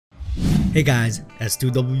Hey guys,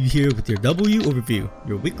 S2W here with your DoubleU Overview,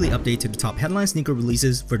 your weekly update to the top headline sneaker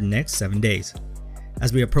releases for the next 7 days.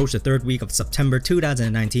 As we approach the third week of September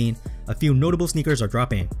 2019, a few notable sneakers are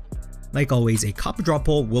dropping. Like always, a copper drop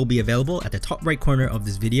poll will be available at the top right corner of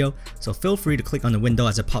this video, so feel free to click on the window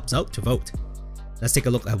as it pops out to vote. Let's take a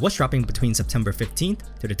look at what's dropping between September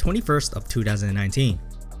 15th to the 21st of 2019.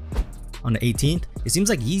 On the 18th, it seems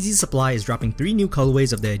like Yeezy Supply is dropping 3 new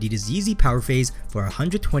colorways of the adidas Yeezy Powerphase for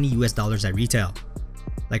 $120 at retail.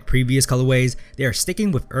 Like previous colorways, they are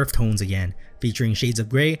sticking with earth tones again, featuring shades of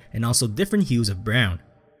gray and also different hues of brown.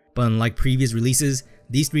 But unlike previous releases,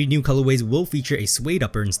 these 3 new colorways will feature a suede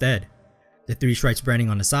upper instead. The 3 stripes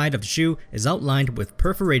branding on the side of the shoe is outlined with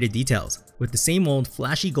perforated details, with the same old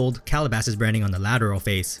flashy gold Calabasas branding on the lateral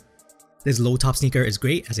face. This low top sneaker is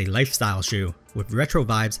great as a lifestyle shoe, with retro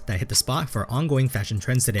vibes that hit the spot for ongoing fashion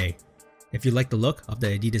trends today. If you like the look of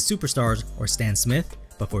the Adidas Superstars or Stan Smith,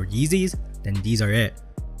 but for Yeezys, then these are it.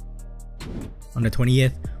 On the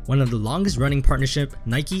 20th, one of the longest running partnership,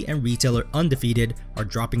 Nike and retailer Undefeated are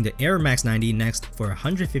dropping the Air Max 90 next for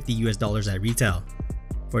 $150 at retail.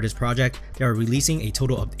 For this project, they are releasing a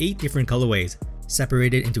total of 8 different colorways,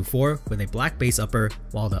 separated into 4 with a black base upper,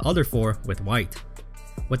 while the other 4 with white.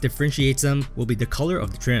 What differentiates them will be the color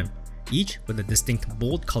of the trim, each with a distinct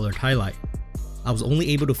bold colored highlight. I was only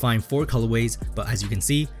able to find 4 colorways, but as you can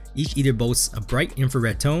see, each either boasts a bright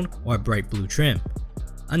infrared tone or a bright blue trim.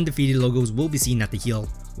 Undefeated logos will be seen at the heel,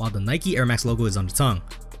 while the Nike Air Max logo is on the tongue.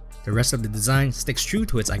 The rest of the design sticks true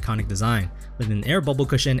to its iconic design, with an air bubble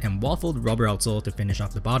cushion and waffled rubber outsole to finish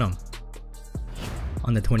off the bottom.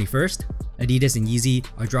 On the 21st, Adidas and Yeezy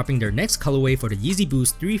are dropping their next colorway for the Yeezy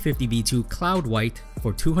Boost 350 V2 Cloud White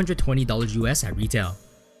for $220 US at retail.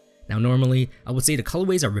 Now normally, I would say the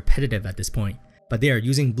colorways are repetitive at this point, but they are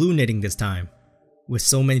using blue knitting this time. With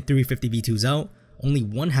so many 350 V2s out, only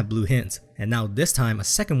one had blue hints, and now this time a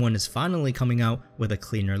second one is finally coming out with a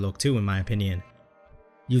cleaner look too in my opinion.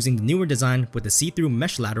 Using the newer design with the see-through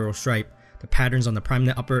mesh lateral stripe, the patterns on the prime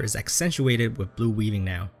knit upper is accentuated with blue weaving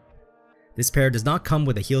now. This pair does not come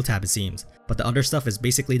with a heel tab it seems, but the other stuff is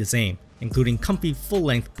basically the same, including comfy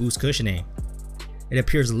full-length Boost cushioning. It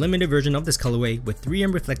appears a limited version of this colorway with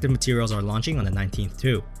 3M reflective materials are launching on the 19th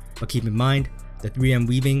too, but keep in mind, the 3M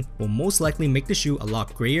weaving will most likely make the shoe a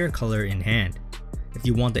lot grayer color in hand. If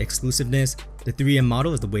you want the exclusiveness, the 3M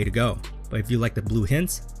model is the way to go, but if you like the blue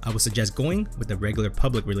hints, I would suggest going with the regular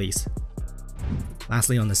public release.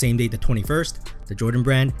 Lastly, on the same day, the 21st, the Jordan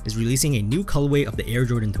brand is releasing a new colorway of the Air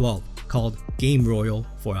Jordan 12 called Game Royal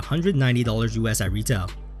for $190 US at retail.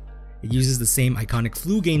 It uses the same iconic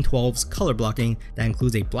Flu Game 12's color blocking that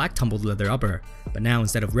includes a black tumbled leather upper, but now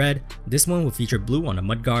instead of red, this one will feature blue on the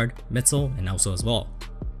mudguard, midsole, and outsole as well.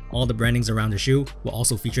 All the brandings around the shoe will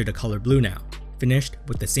also feature the color blue now, finished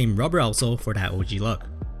with the same rubber outsole for that OG look.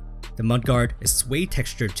 The mudguard is suede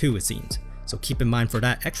textured too it seems, so keep in mind for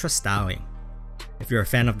that extra styling. If you're a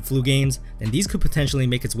fan of the Flu Games, then these could potentially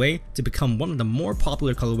make its way to become one of the more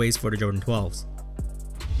popular colorways for the Jordan 12s.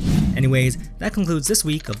 Anyways, that concludes this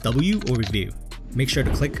week of DoubleU Overview. Make sure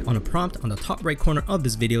to click on the prompt on the top right corner of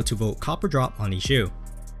this video to vote copper drop on each shoe.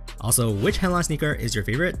 Also, which headline sneaker is your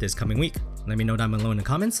favorite this coming week? Let me know down below in the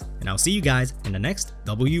comments, and I'll see you guys in the next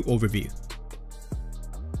DoubleU Overview.